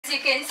you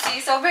can see,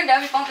 sobrang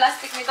dami pang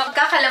plastic nito.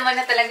 Kakalaman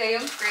na talaga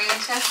yung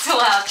fridge. I'm so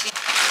happy.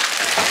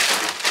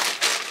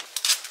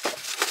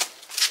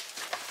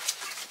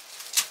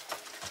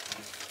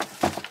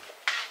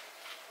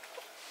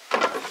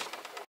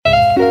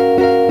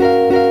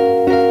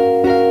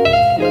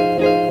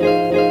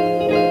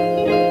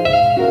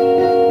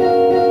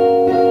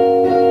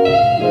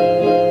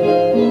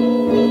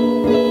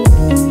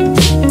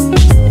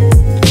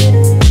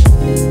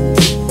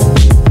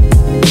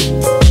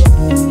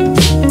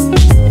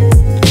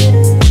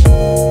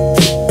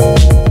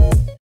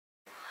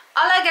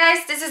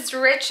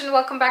 Rich and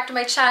welcome back to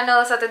my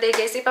channel. So today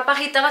guys,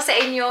 ipapakita ko sa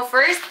inyo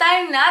first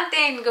time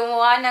natin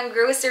gumawa ng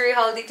grocery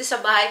haul dito sa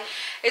bahay.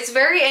 It's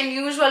very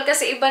unusual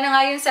kasi iba na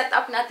nga yung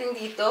setup natin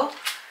dito.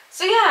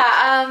 So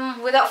yeah,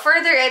 without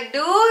further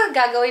ado,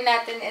 gagawin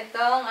natin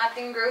itong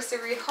ating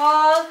grocery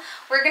haul.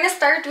 We're gonna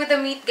start with the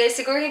meat guys.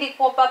 Siguro hindi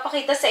ko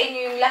papakita sa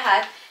inyo yung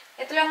lahat.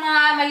 Ito lang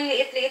mga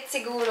maliliit-liit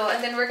siguro.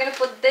 And then we're gonna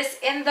put this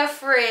in the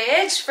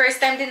fridge. First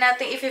time din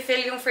natin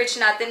i-fill yung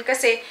fridge natin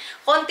kasi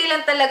konti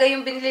lang talaga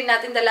yung binili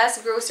natin the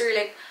last grocery.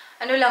 Like,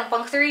 ano lang,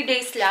 pang 3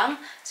 days lang.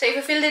 So,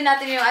 i-fill din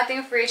natin yung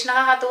ating fridge.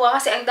 Nakakatuwa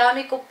kasi ang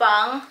dami ko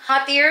pang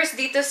hot ears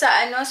dito sa,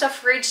 sa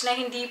fridge na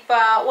hindi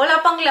pa, wala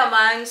pang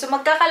laman. So,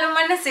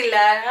 magkakalaman na sila.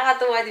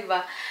 Nakakatuwa,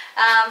 diba?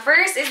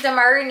 First is the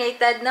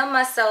marinated na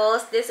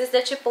mussels. This is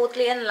the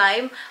chipotle and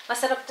lime.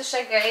 Masarap to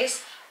siya,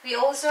 guys. We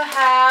also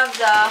have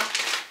the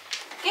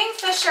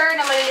kingfisher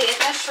na maliliit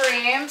na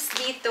shrimps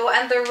dito,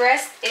 and the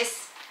rest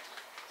is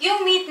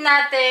yung meat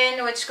natin,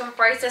 which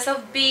comprises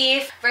of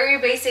beef, very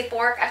basic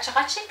pork, at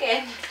saka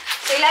chicken.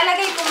 So,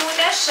 ilalagay ko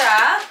muna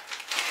siya,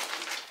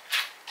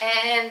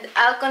 and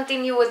I'll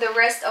continue with the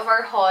rest of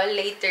our haul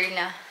later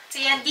na.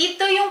 So, yan,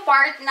 dito yung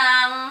part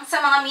ng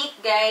sa mga meat,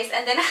 guys,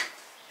 and then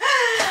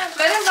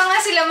meron pa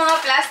nga sila mga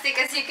plastic,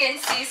 as you can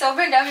see.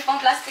 Sobrang dami pang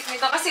plastic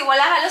nito kasi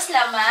wala halos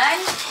laman.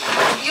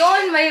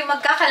 Yun, may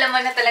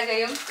magkakalaman na talaga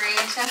yung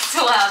fridge. I'm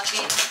so happy.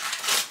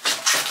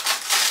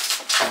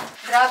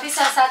 Grabe,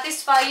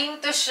 satisfying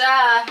to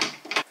siya.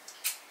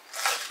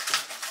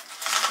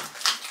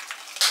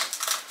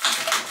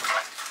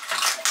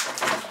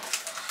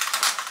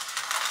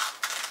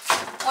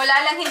 Wala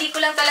lang, hindi ko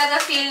lang talaga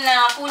feel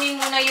na kunin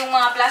muna yung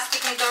mga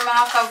plastic nito or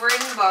mga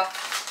covering ba.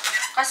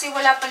 Kasi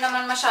wala pa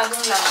naman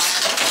masyadong laman.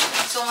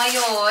 So,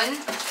 ngayon,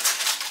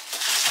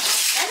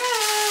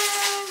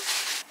 taran!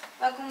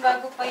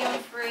 Bagong-bago pa yung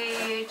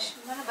fridge.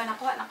 Ano ba?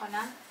 Nakuha na ko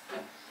na?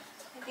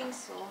 I think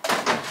so.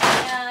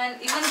 Ayan.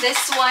 Even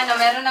this one na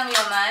meron ng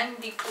laman,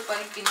 hindi ko pa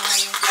rin kinuha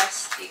yung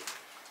plastic.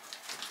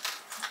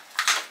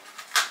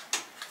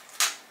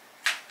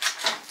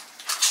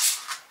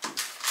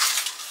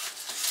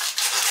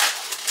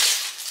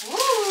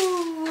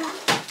 Woo!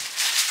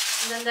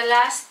 And then the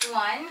last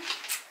one.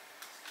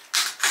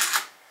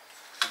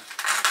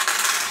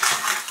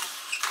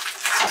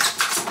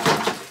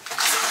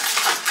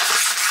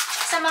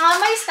 Sa mga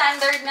may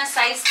standard na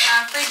size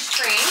na fridge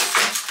frame,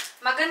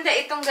 maganda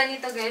itong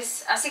ganito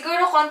guys.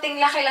 Siguro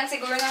konting laki lang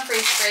siguro ng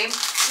fridge frame.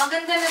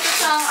 Maganda na ito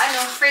sa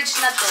fridge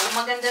na to.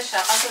 Maganda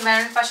siya kasi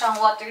meron pa siyang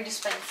water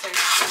dispenser.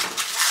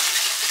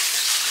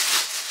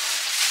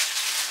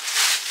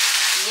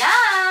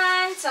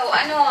 Yan! So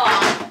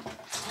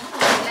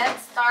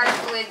let's start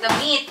with the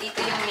meat.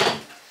 Dito yung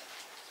meat.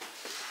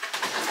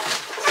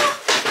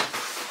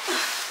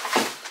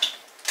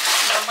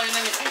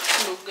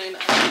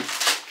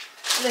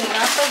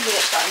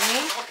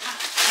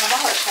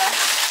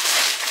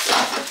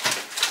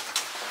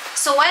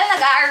 So, while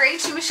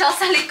nag-a-arrange si Michelle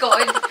sa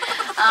likod,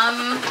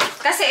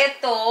 kasi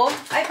ito,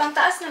 ay, pang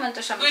taas naman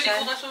to siya,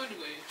 Michelle.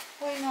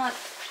 Why not?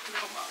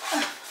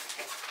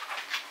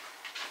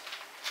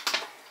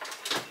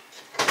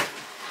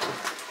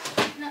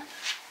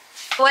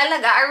 While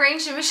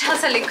nag-a-arrange si Michelle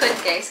sa likod,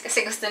 guys,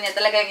 kasi gusto niya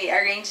talaga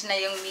i-arrange na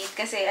yung meat,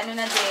 kasi na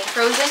din,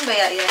 frozen ba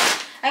yan?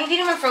 Ay,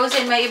 hindi naman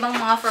frozen. May ibang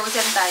mga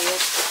frozen tayo.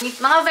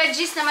 Mga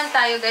veggies naman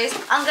tayo, guys.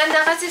 Ang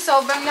ganda kasi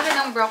sobrang laki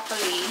ng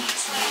broccoli.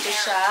 Dito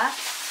siya.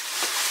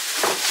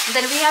 And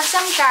then we have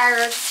some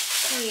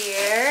carrots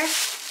here.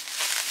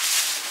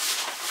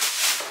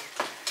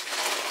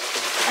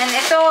 And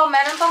ito,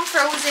 meron pang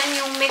frozen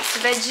yung mixed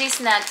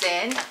veggies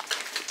natin.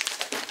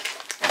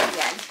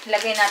 Ayan.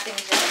 Lagay natin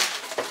dyan.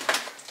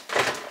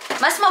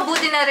 Mas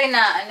mabuti na rin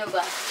na,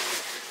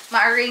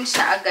 ma-arrange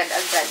na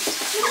agad-agad.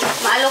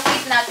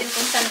 Ma-allocate natin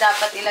kung saan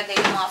dapat ilagay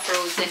yung mga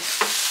frozen.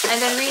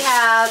 And then we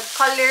have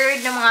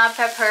colored na mga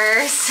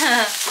peppers.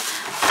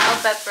 Mga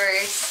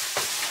peppers.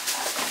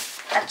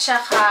 At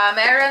saka,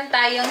 meron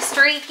tayong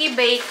streaky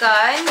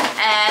bacon.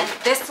 And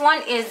this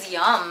one is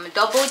yum.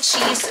 Double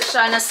cheese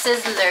siya na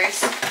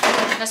sizzlers.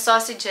 Na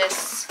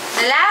sausages.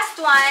 The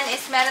last one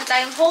is meron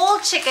tayong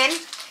whole chicken.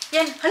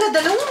 Yan. Hala,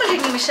 dalawang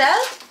mali ni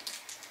Michelle?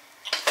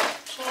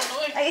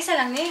 Ay, isa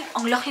lang eh.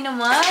 Ang laki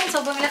naman.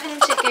 Sobrang laki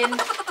ng chicken.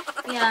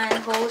 Yan,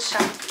 whole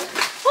siya.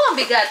 Oh, ang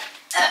bigat.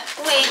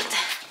 Wait.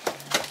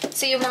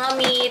 So, yung mga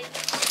meat,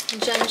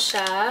 dyan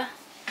siya.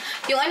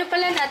 Yung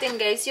pala natin,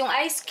 guys, yung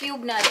ice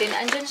cube natin,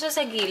 andyan siya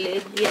sa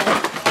gilid. Yan.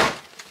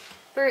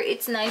 Pero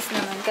it's nice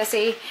naman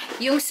kasi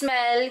yung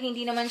smell,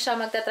 hindi naman siya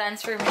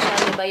magta-transfer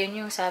masyado. Diba?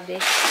 Yun yung sabi.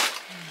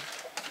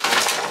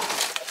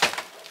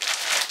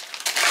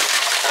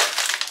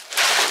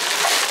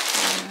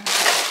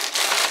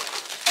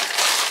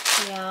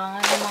 Yan,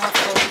 ano mga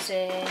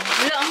frozen.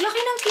 Wala, ang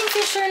laki ng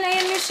kingfisher na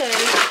yan,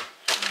 Michelle.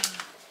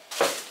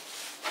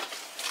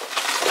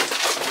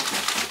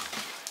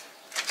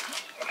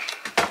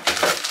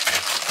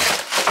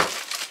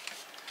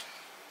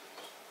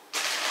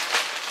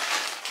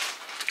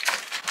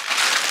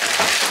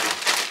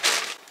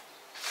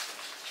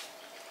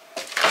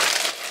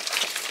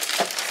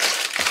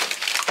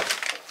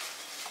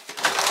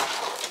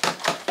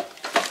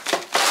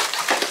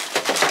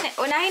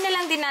 Unahin na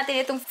lang din natin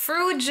itong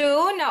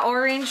Fruju na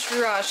Orange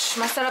Rush.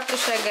 Masarap to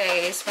siya,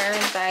 guys.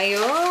 Meron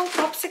tayong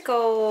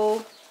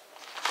popsicle.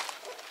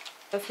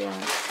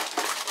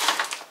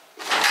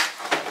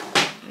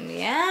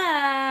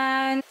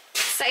 Yan.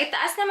 Sa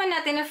itaas naman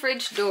natin na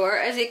fridge door,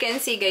 as you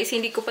can see, guys,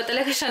 hindi ko pa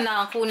talaga siya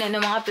nakakunan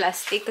ng mga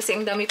plastic kasi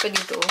ang dami pa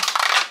dito.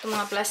 Itong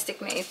mga plastic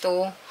na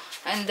ito.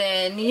 And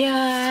then,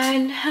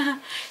 yan.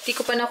 Hindi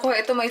ko pa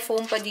nakuha. Ito, may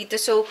foam pa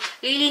dito. So,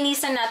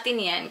 lilinisan natin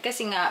yan.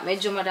 Kasi nga,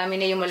 medyo marami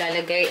na yung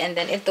malalagay. And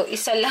then, ito,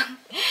 isa lang.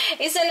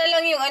 Isa na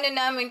lang yung ano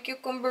namin.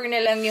 Cucumber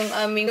na lang yung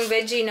aming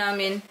veggie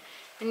namin.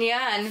 And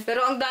yan.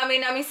 Pero ang dami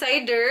naming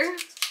cider.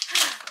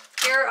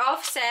 Care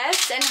of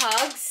Cess and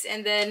Hugs.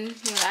 And then,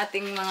 yung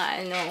ating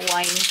mga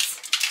wines.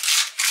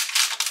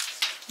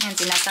 Yan,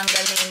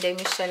 tinatanggal na yung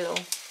Demi-Michelle,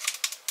 oh.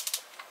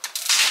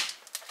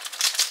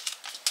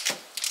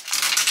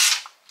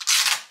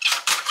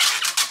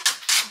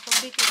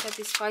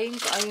 Satisfying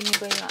ka ayaw ni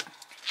Baya.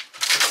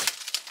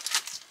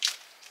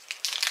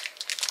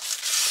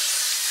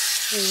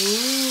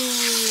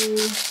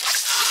 Ooh.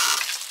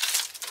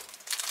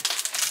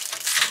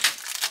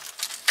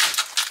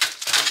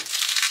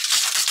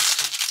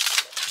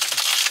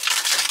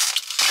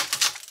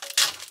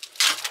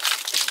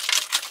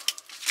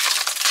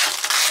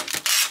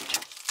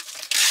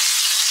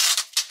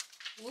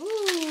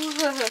 Ooh.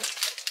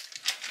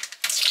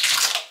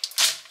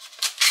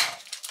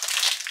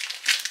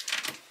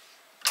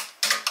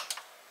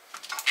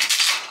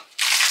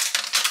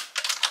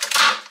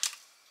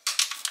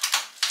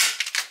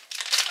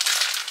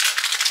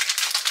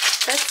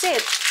 That's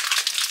it.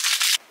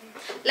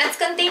 Let's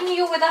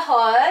continue with the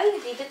haul.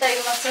 Dito tayo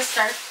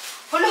magsa-start.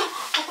 Hala,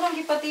 ako nang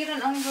gipatiran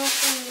ang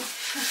broccoli.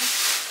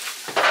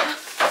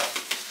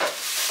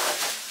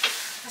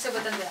 Kasi ba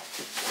tanda?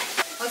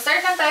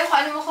 Mag-start lang tayo kung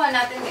ano makuha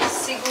natin is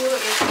siguro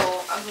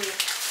ito. Agoy.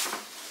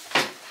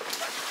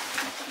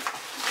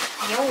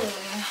 Yun.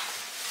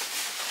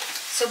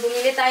 So,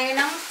 bumili tayo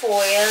ng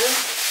foil.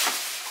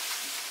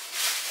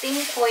 Tin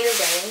foil,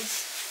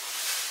 guys.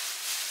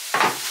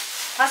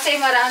 Kasi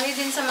marami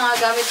din sa mga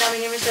gamit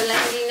namin yung Michelle na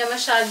hindi na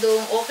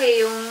masyadong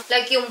okay yung,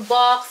 like yung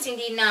box,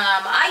 hindi na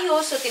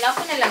maayos. So,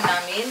 tinapon na lang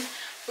namin.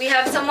 We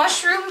have some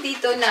mushroom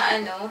dito na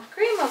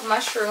cream of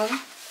mushroom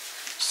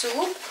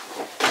soup.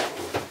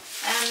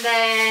 And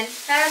then,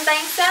 meron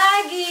tayong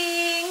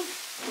saging.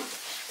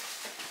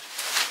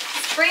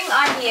 Spring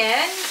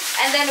onion.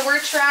 And then,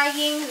 we're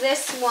trying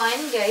this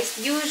one, guys.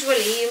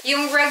 Usually,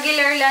 yung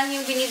regular lang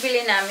yung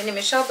binibili namin ni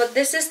Michelle. But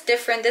this is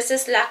different. This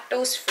is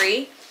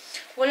lactose-free.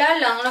 Wala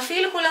lang.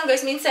 Na-feel ko lang,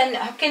 guys. Minsan,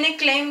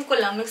 kiniklaim ko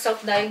lang.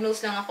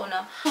 Nag-self-diagnose lang ako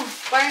na,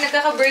 parang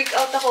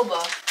nagkaka-breakout ako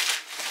ba?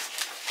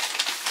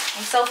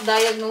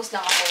 Nag-self-diagnose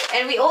lang ako.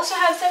 And we also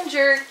have some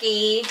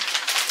jerky.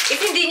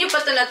 If hindi nyo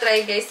pa ito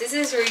na-try, guys, this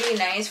is really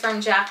nice. From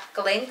Jack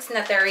Link's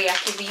na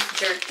teriyaki beef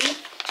jerky.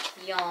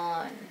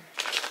 Yan.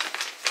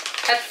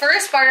 At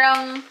first,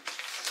 parang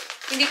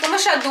hindi ko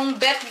masyadong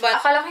bet ba.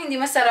 Akala ko hindi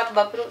masarap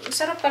ba? Pero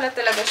masarap pala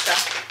talaga siya.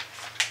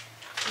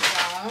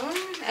 Yan.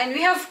 And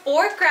we have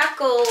pork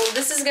crackle.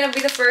 This is gonna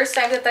be the first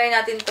time na try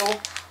natin to.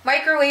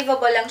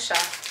 Microwavable lang siya.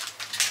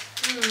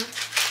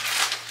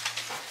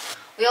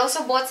 We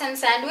also bought some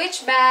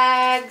sandwich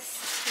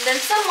bags. And then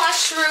some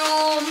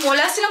mushroom.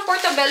 Wala silang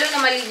portobello na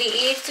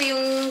maliliit. So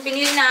yung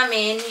pinili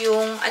namin,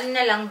 yung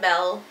na lang,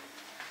 bell.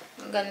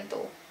 Yung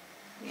ganito.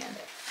 Yan.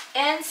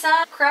 And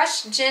some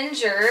crushed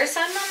ginger.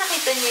 Sana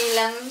nakita niyo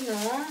lang,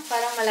 no?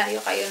 Parang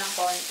malayo kayo ng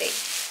konti.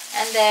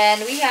 And then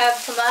we have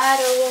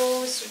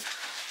tomatoes.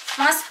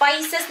 Mga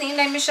spices ni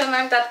Inday Michelle,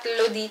 mayroon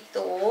tatlo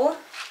dito.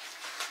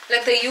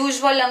 Like the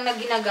usual lang na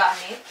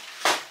ginagamit.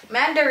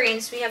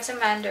 Mandarins. We have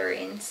some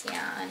mandarins.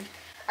 Yan.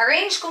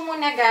 Arrange ko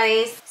muna,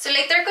 guys. So,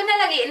 later ko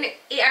na lang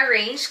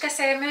i-arrange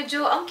kasi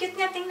medyo ang cute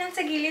nga tingnan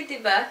sa gilid,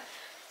 diba?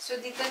 So,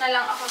 dito na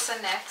lang ako sa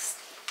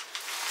next.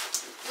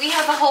 We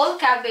have a whole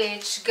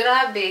cabbage.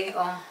 Grabe.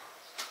 Oh.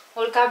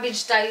 Whole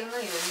cabbage tayo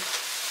ngayon.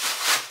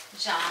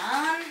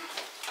 Diyan.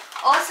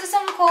 Also,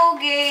 some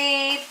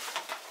Colgate.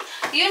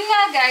 Yun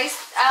nga, guys,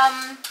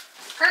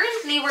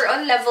 currently, we're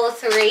on level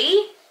 3.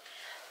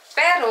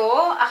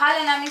 Pero,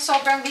 akala namin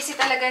sobrang busy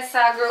talaga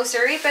sa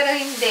grocery, pero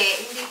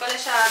hindi. Hindi pala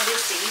siya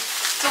busy.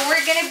 So,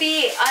 we're gonna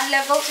be on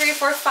level 3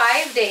 for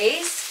 5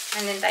 days.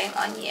 And then tayong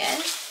onion.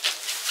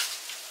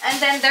 And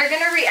then, they're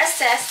gonna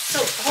reassess.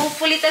 So,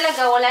 hopefully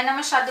talaga, wala na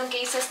masyadong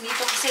cases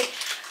dito kasi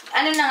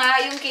ano na nga,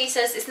 yung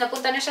cases is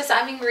napunta na siya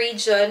sa aming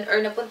region or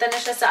napunta na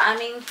siya sa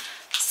aming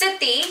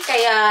city,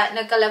 kaya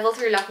nagka-level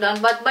 3 lockdown.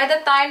 But by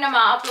the time na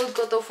ma-upload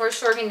ko to, for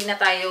sure, hindi na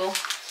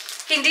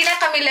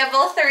kami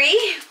level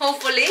 3,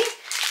 hopefully.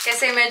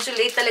 Kasi medyo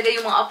late talaga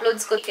yung mga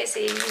uploads ko.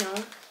 Kasi, you know,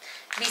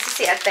 busy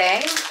si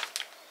Ateng.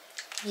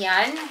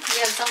 Yan. We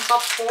have some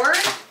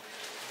popcorn.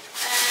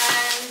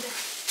 And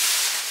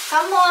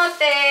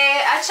kamote.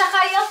 At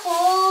saka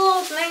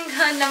Yakult. My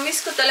God,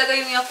 na-miss ko talaga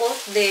yung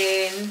Yakult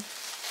din.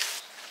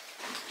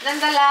 Then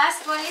the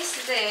last one is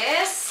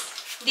this.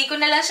 Di ko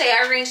na lang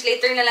siya i-arrange.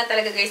 Later na lang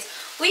talaga, guys.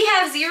 We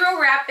have Zero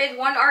Rapid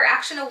 1-hour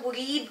action of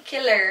weed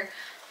killer.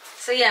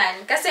 So,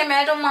 yan. Kasi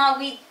merong mga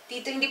weed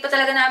dito. Hindi pa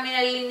talaga namin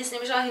nalilinis.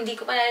 Hindi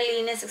ko pa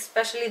nalilinis.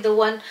 Especially the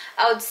one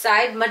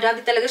outside. Madami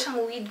talaga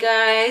siyang weed,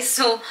 guys.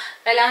 So,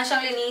 kailangan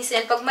siyang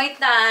linisin pag may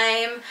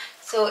time.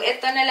 So,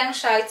 ito na lang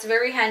siya. It's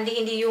very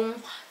handy. Hindi yung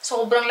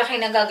sobrang laki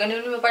na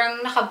gaganon.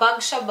 Parang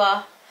nakabag siya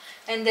ba?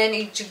 And then,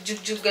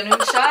 i-jug-jug-jug ganun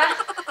siya.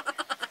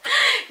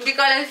 Hindi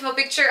ko alam if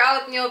ma-picture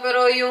out nyo,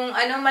 pero yung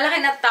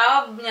malaki na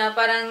tub niya,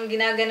 parang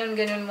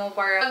ginaganon-ganon mo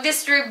para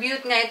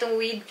mag-distribute nga itong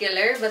weed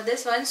killer. But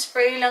this one,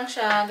 spray lang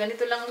siya.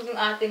 Ganito lang yung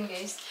atin,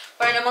 guys.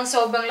 Para namang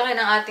sobrang laki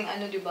ng ating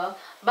diba?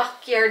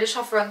 Backyard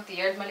siya, front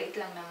yard. Maliit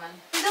lang naman.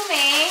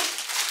 Dumi.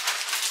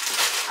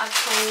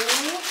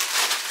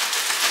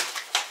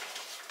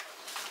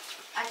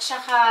 At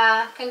saka,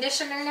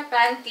 conditioner na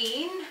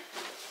Pantene.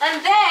 And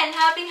then,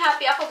 happy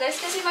ako, guys,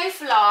 kasi may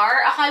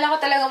flour. Akala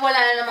ko talaga wala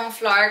na namang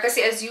flour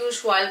kasi as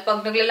usual,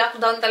 pag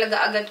nagla-lockdown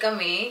talaga agad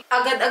kami,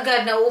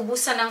 agad-agad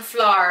nauubusan ng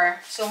flour.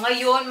 So,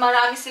 ngayon,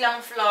 marami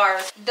silang flour.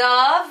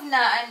 Dove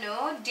na,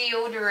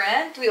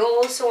 deodorant. We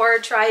also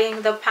are trying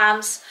the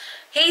Palm's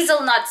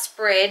hazelnut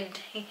spread.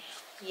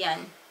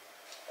 Yan.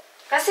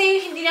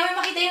 Kasi, hindi namin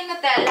makita yung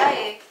Nutella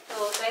eh.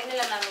 So, try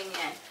na lang namin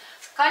yan.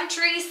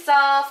 Country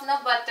soft, no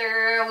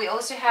butter. We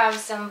also have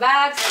some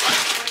bags.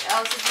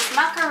 What else is this?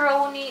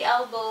 Macaroni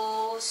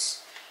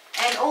elbows.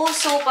 And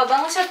also,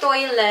 pabango sa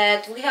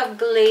toilet, we have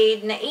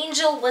Glade na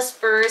Angel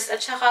Whispers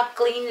at saka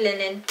Clean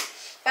Linen.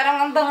 Parang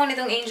ang bango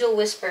nitong Angel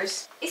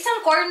Whispers.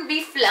 Isang corned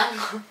beef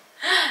lang.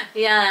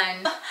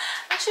 Yan.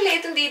 Actually,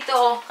 itong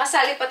dito,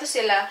 kasali pa to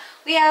sila.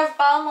 We have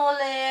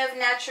Palmolive,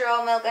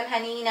 Natural Milk and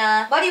Honey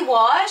na body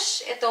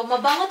wash. Ito,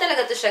 mabango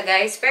talaga to siya,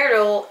 guys.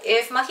 Pero,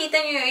 if makita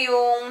nyo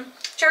yung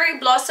Cherry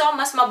Blossom,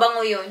 mas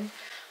mabango yun.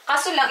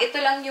 Kaso lang, ito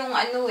lang yung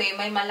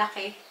may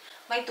malaki.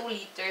 May 2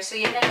 liters. So,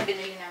 yan na lang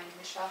binili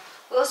namin siya.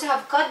 We also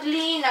have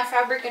Cuddly na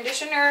fabric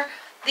conditioner.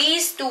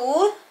 These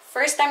two,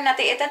 first time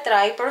natin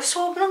itatry. Pero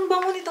sobrang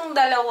bango nitong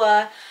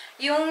dalawa.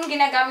 Yung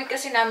ginagamit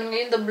kasi namin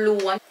ngayon, the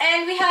blue one.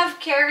 And we have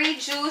Cherry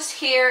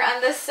juice here on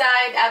the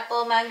side.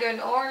 Apple, mango,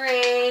 and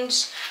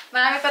orange.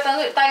 Marami pa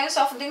tayong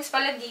soft drinks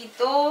pala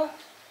dito.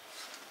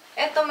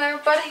 Ito,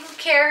 meron pa rin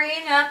Cherry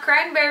na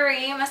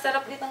cranberry.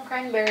 Masarap ditong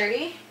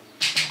cranberry.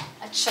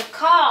 At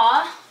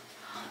saka,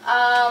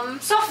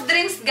 soft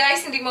drinks,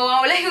 guys. Hindi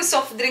mawawala yung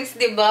soft drinks,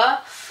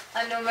 diba?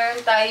 Meron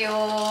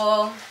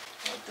tayong,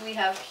 what do we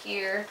have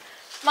here?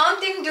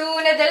 Mountain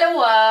Dew na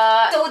dalawa.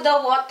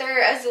 Soda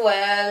water as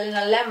well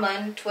na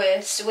lemon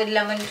twist with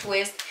lemon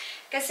twist.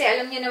 Kasi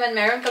alam niyo naman,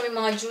 meron kami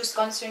mga juice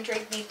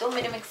concentrate dito.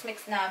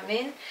 Minimix-mix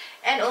namin.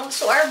 And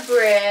also our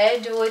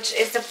bread, which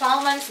is the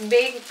Palman's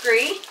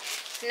Bakery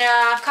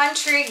na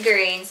country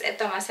grains.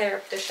 Ito,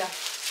 masarap to siya.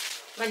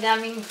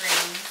 Madaming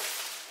grains.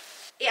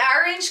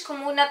 I-arrange ko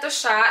muna to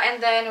siya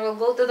and then we'll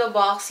go to the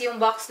box. Yung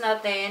box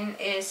natin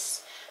is,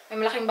 may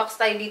malaking box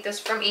tayo dito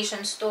from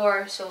Asian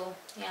store. So,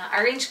 yeah,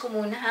 arrange ko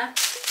muna ha.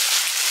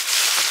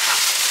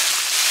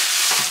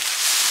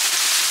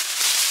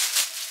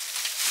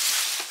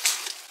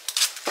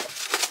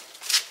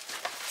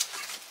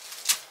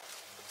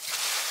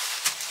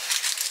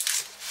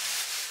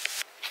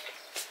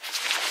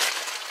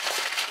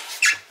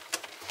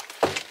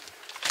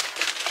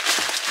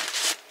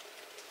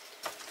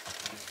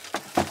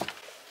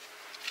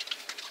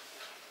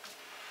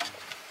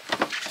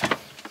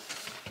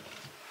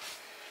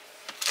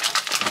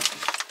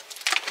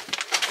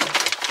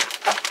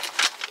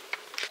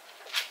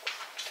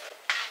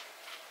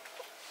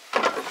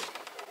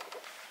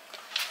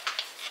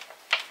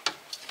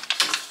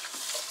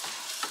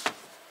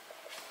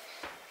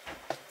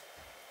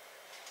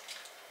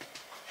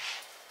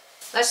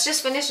 Let's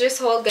just finish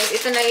this haul, guys.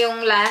 Ito na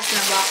yung last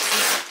na box.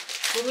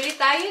 Bumili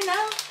tayo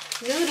ng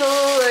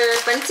noodle or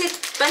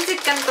pancit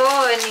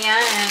canton.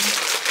 Yan.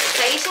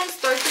 Sa Asian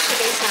store to siya,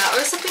 guys, ha?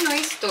 Or sa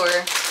Pinoy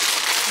store.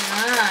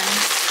 Yan.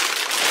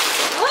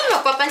 Oh,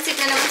 magpapansit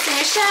na naman si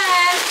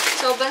Michelle.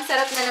 Sobrang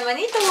sarap na naman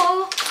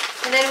ito.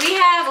 And then we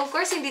have, of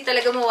course, hindi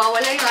talaga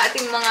mawawala yung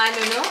ating mga,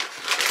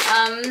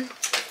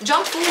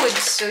 junk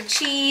foods. So,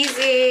 cheese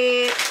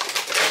it.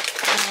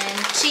 And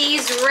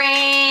cheese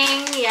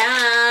ring.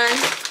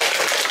 Yan.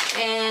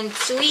 And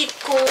sweet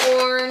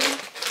corn.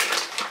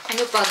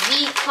 Ano pa?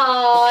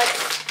 V-cut.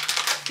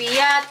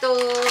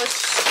 Piatos.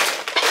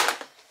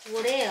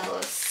 What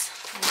else?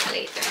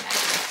 Later na.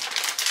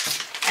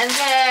 And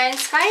then,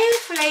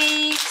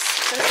 skyflakes.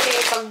 Kasi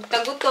pag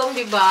tagutom,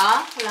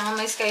 diba? Wala nga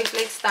may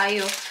skyflakes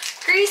tayo.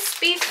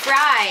 crispy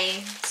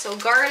fry. So,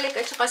 garlic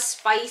at saka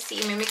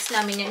spicy. Imimix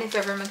namin yan if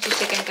ever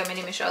mag-chicken kami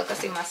ni Michelle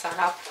kasi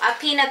masarap. A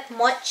peanut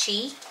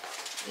mochi.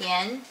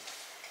 Yan.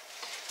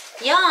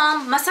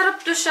 Yum!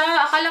 Masarap to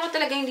siya. Akala ko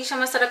talaga hindi siya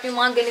masarap yung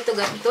mga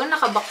ganito-ganito.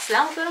 Nakabox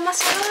lang. Pero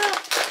masarap.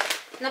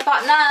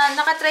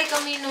 Nakatry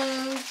kami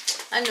nung,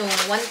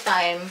 one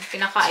time.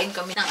 Pinakain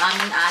kami ng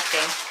aming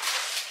ate.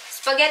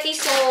 Spaghetti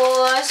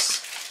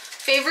sauce.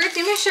 Favorite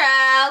ni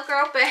Michelle.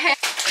 Crope.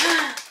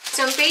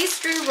 Some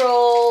pastry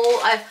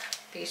roll.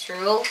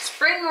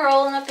 Spring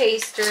roll na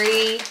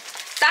pastry.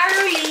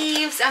 Taro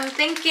leaves. I'm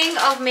thinking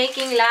of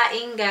making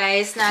laing,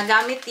 guys, na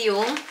gamit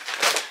yung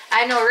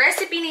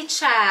recipe ni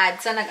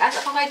Chad. So,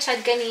 nag-ask ako kay Chad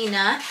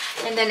kanina.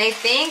 And then, I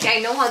think I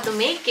know how to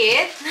make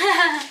it.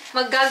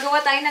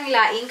 Maggagawa tayo ng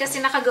laing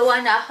kasi nakagawa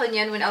na ako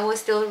niyan when I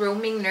was still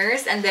roaming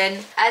nurse. And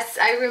then, as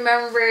I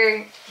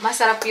remember,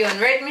 masarap yun.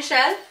 Right,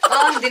 Michelle?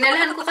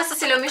 Dinalahan ko kasi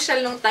sila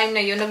Michelle nung time na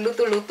yun.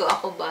 Nagluto-luto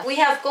ako ba? We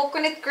have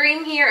coconut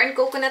cream here and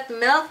coconut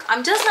milk.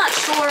 I'm just not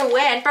sure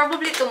when.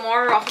 Probably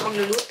tomorrow ako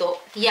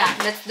magluluto. Yeah,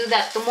 let's do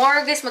that.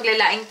 Tomorrow, guys,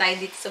 maglalaing tayo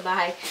dito sa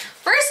bahay.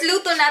 First,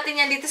 luto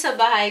natin yan dito sa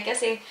bahay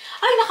kasi,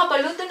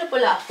 nakapaluto na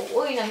pala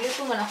ako. Uy,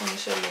 nagluto man ako ni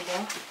Michelle, diba?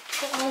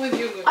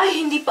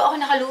 Ay, hindi pa ako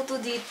nakaluto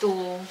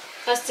dito.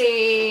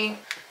 Kasi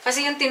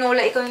yung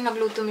tinola, ikaw yung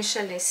nagluto,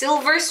 Michelle, eh.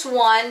 Silver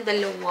Swan,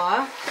 2.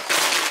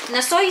 Na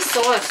soy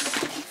sauce,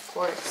 of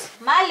course.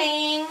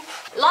 Maling.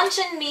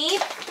 Luncheon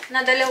meat,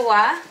 na 2.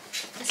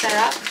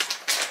 Masarap.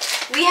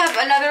 We have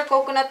another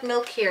coconut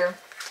milk here.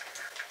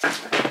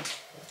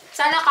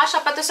 Sana kasya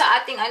pa to sa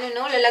ating,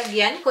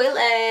 lalagyan. Quail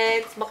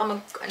eggs. Baka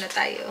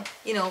tayo.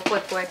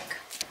 Kwek-kwek.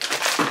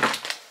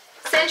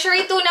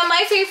 Century tuna,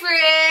 my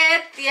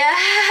favorite! Yeah!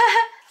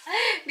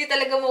 Di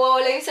talaga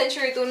mawawala yung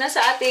century tuna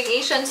sa ating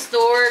Asian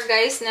store,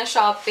 guys, na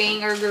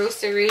shopping or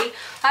grocery.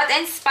 Hot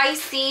and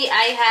spicy.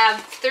 I have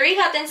 3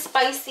 hot and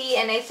spicy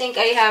and I think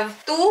I have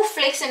 2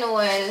 flakes and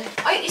oil.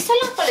 Ay, isa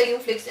lang pala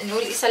yung flakes and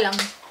oil. Isa lang.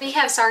 We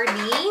have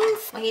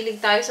sardines. Mahilig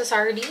tayo sa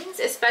sardines.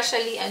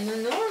 Especially,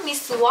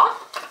 miswa.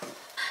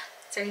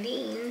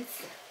 Sardines.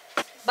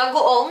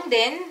 Bagoong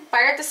din.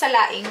 Para to sa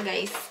laing,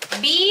 guys.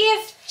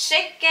 Beef,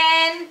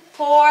 chicken,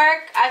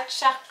 pork, at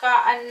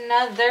saka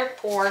another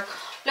pork.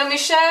 Lo,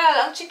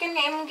 Michelle, ang chicken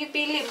nga imong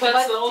gipili.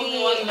 That's the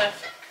only one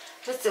left.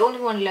 That's the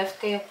only one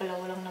left. Kaya pala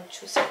walang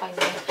nag-choose sa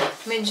kanya.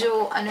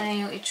 Medyo, na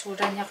yung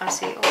itsura niya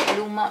kasi.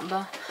 Luma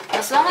ba?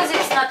 As long as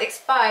it's not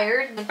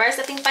expired. Para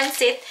sa ating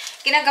pansit,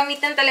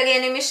 kinagamitan talaga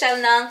yan ni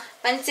Michelle ng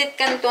pansit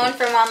canton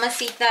for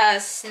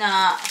Mamasitas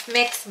na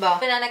mix ba?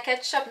 Banana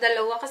ketchup, 2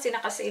 kasi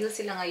nakasale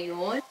sila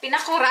ngayon.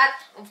 Pinakurat.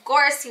 Of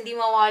course, hindi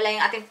mawala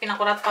yung ating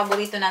pinakurat.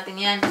 Paborito natin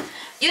yan.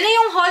 Yun na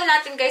yung haul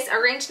natin, guys.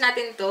 Arrange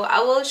natin to. I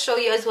will show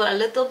you as well a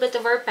little bit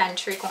of our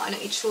pantry kung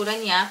anong itsura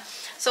niya.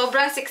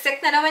 Sobrang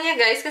siksik na naman niya,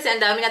 guys, kasi ang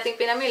dami nating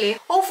pinamili.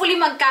 Hopefully,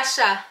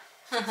 magkasya.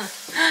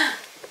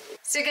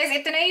 So, guys,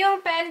 ito na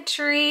yung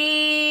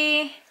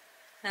pantry.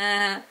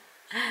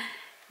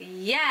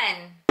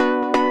 Yan.